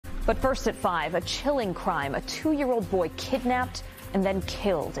But first at 5, a chilling crime. A 2-year-old boy kidnapped and then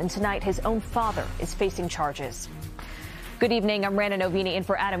killed. And tonight, his own father is facing charges. Good evening. I'm Rana Novini in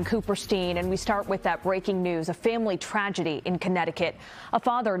for Adam Cooperstein, and we start with that breaking news, a family tragedy in Connecticut. A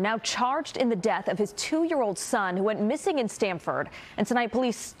father now charged in the death of his 2-year-old son who went missing in Stamford. And tonight,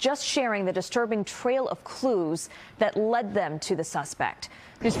 police just sharing the disturbing trail of clues that led them to the suspect.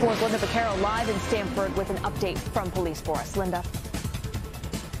 News 4's Lynda Baquero live in Stamford with an update from police for us. Lynda.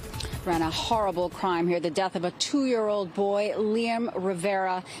 Ran a horrible crime here, the death of a 2-year-old boy, Liam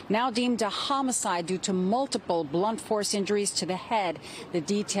Rivera, now deemed a homicide due to multiple blunt force injuries to the head. The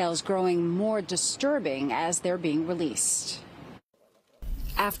details growing more disturbing as they're being released.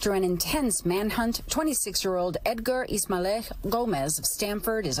 After an intense manhunt, 26-year-old Edgar Ismalej-Gomez of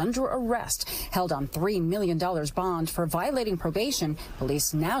Stamford is under arrest, held on $3 million bond for violating probation.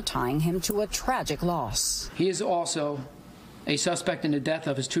 Police now tying him to a tragic loss. He is also a suspect in the death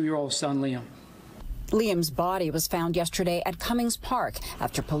of his 2-year-old son, Liam. Liam's body was found yesterday at Cummings Park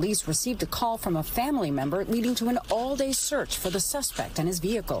after police received a call from a family member, leading to an all-day search for the suspect and his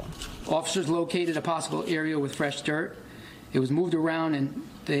vehicle. Officers located a possible area with fresh dirt. It was moved around and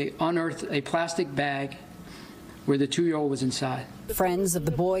they unearthed a plastic bag where the 2-year-old was inside. Friends of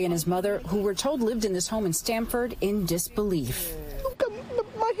the boy and his mother, who were told lived in this home in Stamford, in disbelief.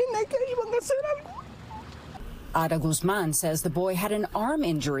 Ada Guzman says the boy had an arm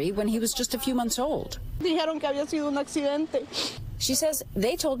injury when he was just a few months old. She says,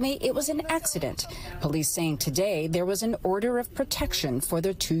 they told me it was an accident. Police saying today there was an order of protection for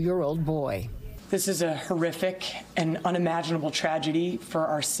their 2-year-old boy. This is a horrific and unimaginable tragedy for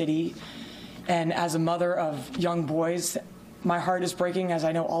our city. And as a mother of young boys, my heart is breaking, as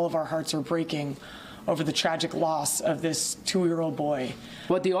I know all of our hearts are breaking, over the tragic loss of this 2-year-old boy.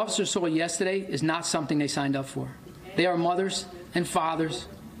 What the officers saw yesterday is not something they signed up for. They are mothers and fathers.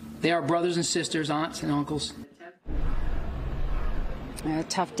 They are brothers and sisters, aunts and uncles. A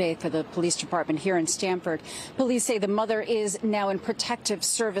tough day for the police department here in Stamford. Police say the mother is now in protective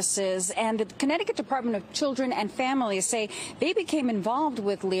services, and the Connecticut Department of Children and Families say they became involved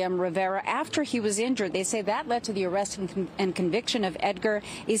with Liam Rivera after he was injured. They say that led to the arrest and conviction of Edgar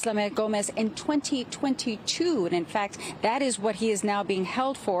Ismalej-Gomez in 2022. And in fact, that is what he is now being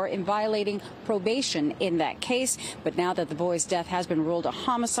held for, in violating probation in that case. But now that the boy's death has been ruled a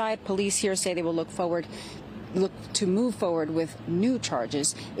homicide, police here say they will look to move forward with new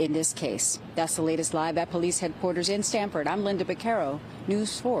charges in this case. That's the latest live at police headquarters in Stamford. I'm Lynda Baquero,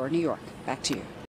 News 4 New York. Back to you.